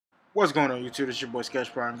What's going on YouTube? It's your boy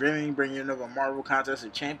SketchPrimeGaming, bringing you another Marvel Contest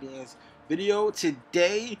of Champions video.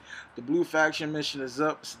 Today, the Blue Faction mission is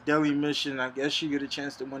up. It's a daily mission. I guess you get a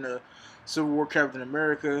chance to win a Civil War Captain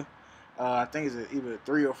America. I think it's either a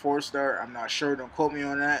 3 or 4 star. I'm not sure. Don't quote me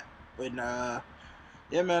on that. But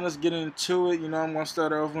yeah, man, let's get into it. You know, I'm gonna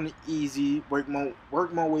start off on the easy, work my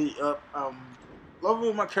way up.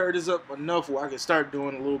 Level my characters up enough where I can start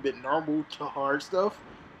doing a little bit normal to hard stuff,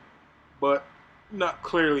 but not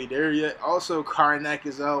clearly there yet. Also, Karnak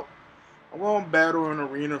is out. I'm gonna battle an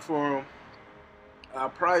arena for him. I'll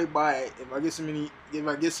probably buy if I get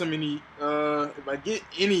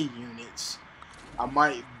any units. I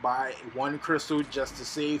might buy one crystal just to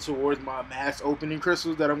save towards my mass opening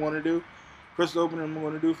crystals that I'm gonna do. Crystal opening I'm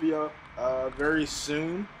gonna do for y'all very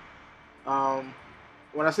soon. When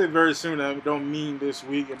I say very soon, I don't mean this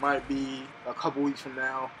week. It might be a couple weeks from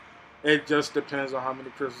now. It just depends on how many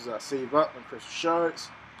crystals I save up and crystal shards,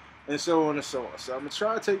 and so on and so on. So I'm gonna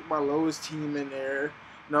try to take my lowest team in there.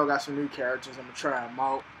 You know, I got some new characters. I'm gonna try them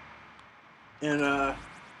out, and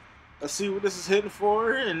let's see what this is hitting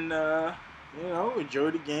for, and you know, enjoy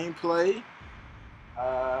the gameplay.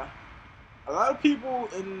 A lot of people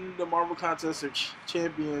in the Marvel Contest of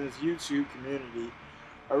Champions YouTube community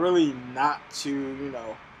are really not too,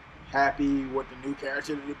 happy with the new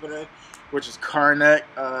character that they put in, which is Karnak.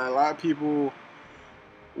 A lot of people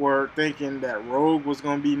were thinking that Rogue was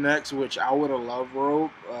going to be next, which I would have loved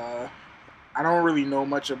Rogue. I don't really know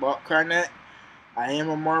much about Karnak. I am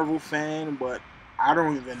a Marvel fan, but I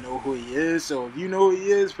don't even know who he is. So if you know who he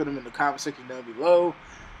is, put him in the comment section down below.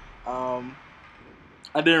 I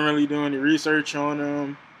didn't really do any research on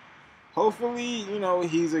him. Hopefully,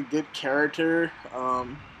 he's a good character.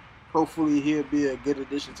 Hopefully, he'll be a good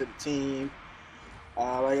addition to the team.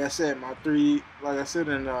 Like I said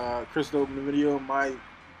in Crystal opening video, my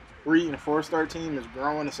 3 and 4 star team is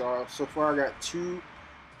growing. So far, I got 2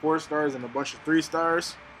 4 stars and a bunch of 3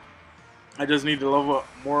 stars. I just need to level up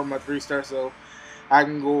more of my 3 stars so I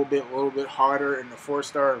can go a little bit harder in the 4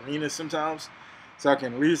 star arena sometimes, so I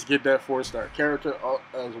can at least get that 4 star character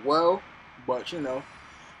as well. But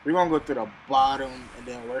we're gonna go through the bottom and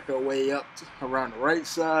then work our way up around the right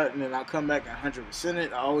side, and then I'll come back and 100%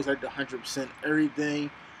 it. I always like to 100% everything,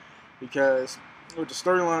 because with the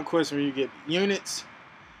storyline quest, when you get units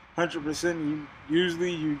 100%, usually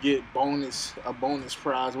you get a bonus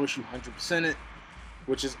prize once you 100% it,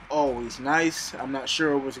 which is always nice. I'm not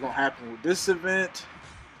sure what's gonna happen with this event,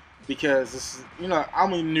 because this is,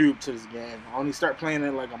 I'm a noob to this game. I only start playing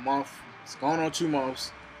it like a month. It's going on 2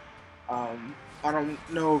 months. I don't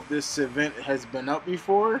know if this event has been up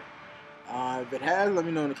before. If it has, let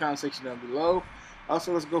me know in the comment section down below.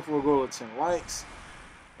 Also, let's go for a goal of 10 likes.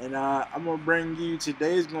 And I'm gonna bring you,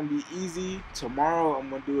 today is gonna be easy. Tomorrow I'm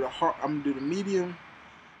gonna do the medium,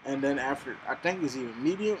 and then after, I think it's even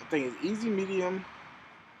medium. I think it's easy, medium,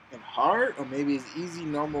 and hard, or maybe it's easy,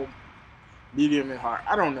 normal, medium, and hard.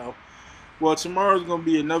 I don't know. Well, tomorrow's gonna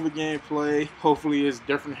be another gameplay. Hopefully, it's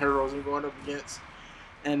different heroes I'm going up against,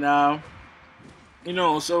 and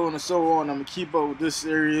so on and so on. I'm gonna keep up with this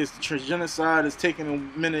series. The Genocide is taking a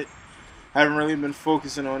minute. I haven't really been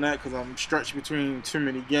focusing on that because I'm stretched between too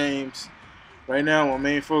many games. Right now, my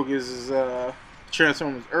main focus is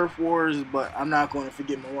Transformers Earth Wars, but I'm not going to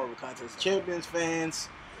forget my Marvel Contest Champions fans.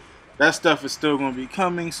 That stuff is still going to be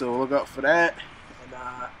coming, so look out for that. And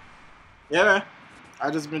yeah, I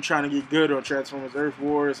just been trying to get good on Transformers Earth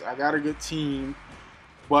Wars. I got a good team,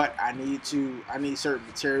 but I need certain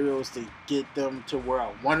materials to get them to where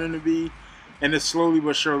I want them to be, and it's slowly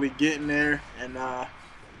but surely getting there. And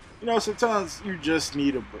sometimes you just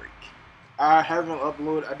need a break. I didn't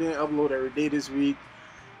upload every day this week.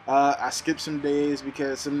 I skipped some days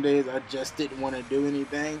because some days I just didn't want to do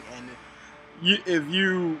anything. And if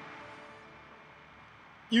you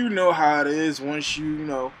know how it is, once you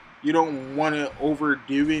don't want to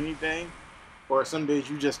overdo anything, or some days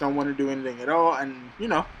you just don't want to do anything at all, and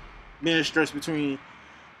being stressed between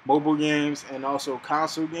mobile games and also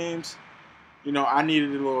console games, I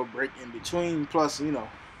needed a little break in between. Plus,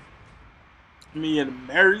 me and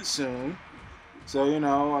married soon, so I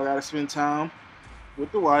gotta spend time with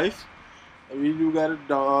the wife. And we do got a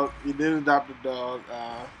dog. We did adopt a dog.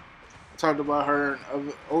 I talked about her in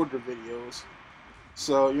other older videos.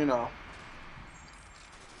 So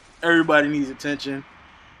everybody needs attention,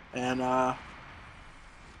 and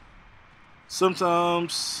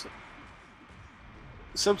sometimes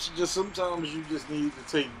you just need to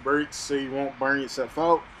take breaks so you won't burn yourself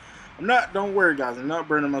out. Don't worry guys, I'm not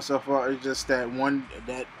burning myself out. It's just that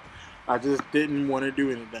I just didn't want to do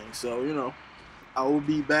anything. So I will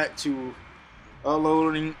be back to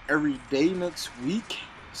uploading every day next week.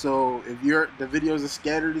 So if the videos are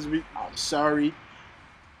scattered this week, I'm sorry.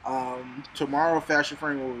 Tomorrow Fashion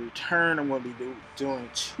Frame will return. I'm going to be doing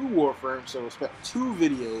 2 Warframes, so expect 2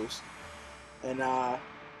 videos. And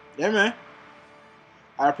yeah, man,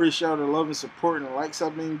 I appreciate all the love and support and the likes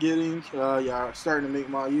I've been getting. Y'all starting to make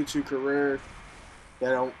my YouTube career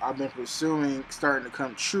that I've been pursuing starting to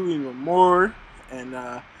come true even more, and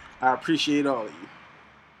I appreciate all of you.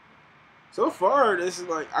 So far, this is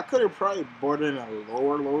like, I could have probably brought in a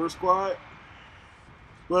lower squad,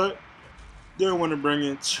 but didn't want to bring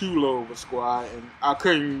in too low of a squad, and I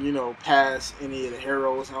couldn't, pass any of the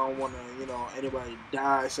heroes. I don't want to, anybody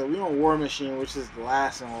die. So we're on War Machine, which is the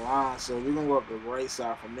last in the line. So we're gonna go up the right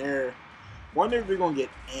side from there. Wonder if we're gonna get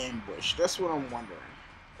ambushed. That's what I'm wondering.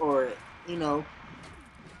 Or,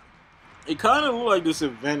 it kind of looked like this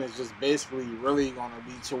event is just basically really gonna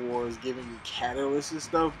be towards giving you catalysts and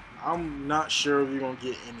stuff. I'm not sure if you're gonna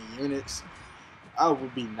get any units. It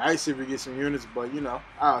would be nice if we get some units, but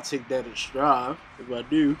I'll take that as stride if I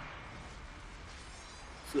do.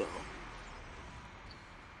 So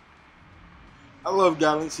I love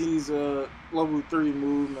Galaxy's level 3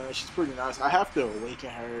 move, man. She's pretty nice. I have to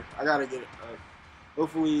awaken her. I gotta get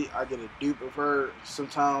hopefully I get a dupe of her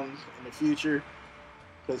sometime in the future,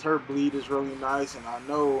 because her bleed is really nice, and I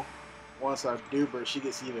know once I dupe her, she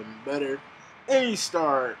gets even better. Any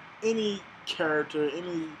star, any character,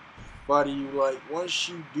 anybody you like, once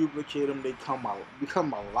you duplicate them, they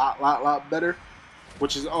become a lot better,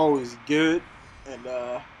 which is always good. And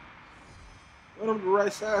went on the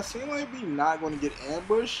right side. Seems like we not going to get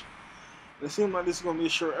ambushed. It seems like this is going to be a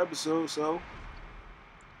short episode, so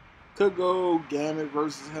could go Gambit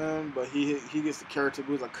versus him, but he gets the character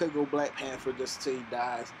boost. I could go Black Panther just till he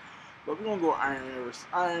dies, but we're gonna go Iron Man versus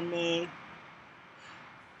Iron Man.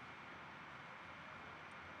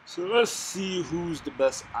 So let's see who's the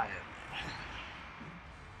best Iron Man.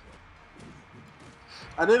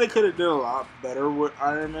 I think they could have did a lot better with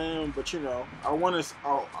Iron Man, but I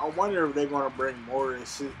wonder if they're gonna bring more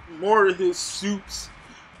of his suits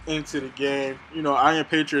into the game. Iron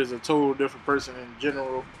Patriot is a total different person in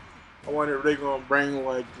general. I wonder if they're gonna bring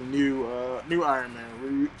like the new Iron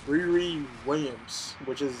Man, Riri Williams,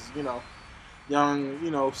 which is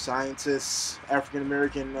young scientist, African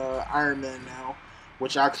American Iron Man now,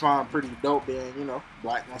 which I find pretty dope being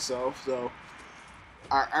black myself. So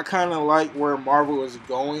I kind of like where Marvel is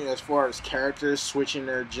going as far as characters switching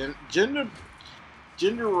their gender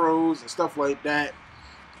roles and stuff like that.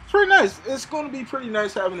 Pretty nice. It's gonna be pretty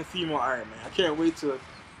nice having a female Iron Man. I can't wait to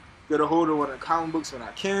get a hold of one of the comic books when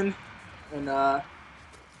I can. And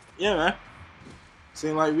yeah, man,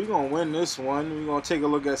 seems like we're gonna win this one. We're gonna take a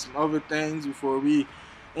look at some other things before we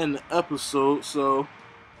end the episode. So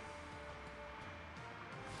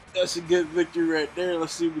that's a good victory right there.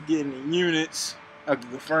 Let's see if we get any units. I can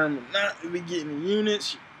confirm or not if we get any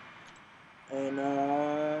units. And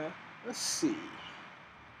let's see.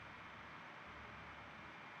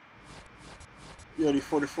 We already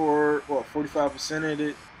 45% of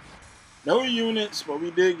it. No units, but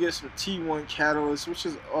we did get some T1 catalysts, which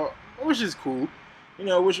is cool.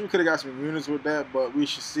 Wish we could have got some units with that, but we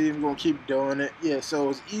should see. I'm gonna keep doing it. Yeah,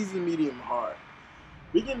 so it's easy, medium, hard.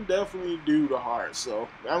 We can definitely do the hard. So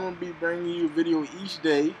I'm gonna be bringing you a video each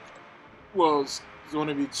day. Well, it's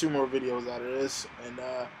gonna be 2 more videos out of this, and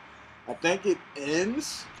I think it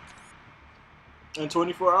ends in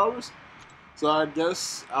 24 hours. So I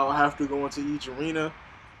guess I'll have to go into each arena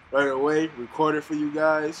right away, record it for you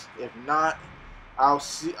guys. If not, I'll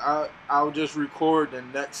just record the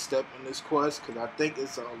next step in this quest, because I think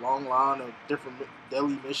it's a long line of different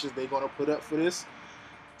daily missions they're gonna put up for this.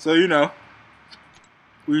 So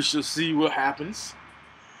we shall see what happens.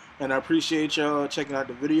 And I appreciate y'all checking out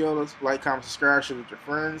the video. Let's like, comment, subscribe, share with your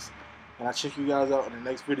friends, and I'll check you guys out in the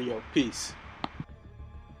next video. Peace.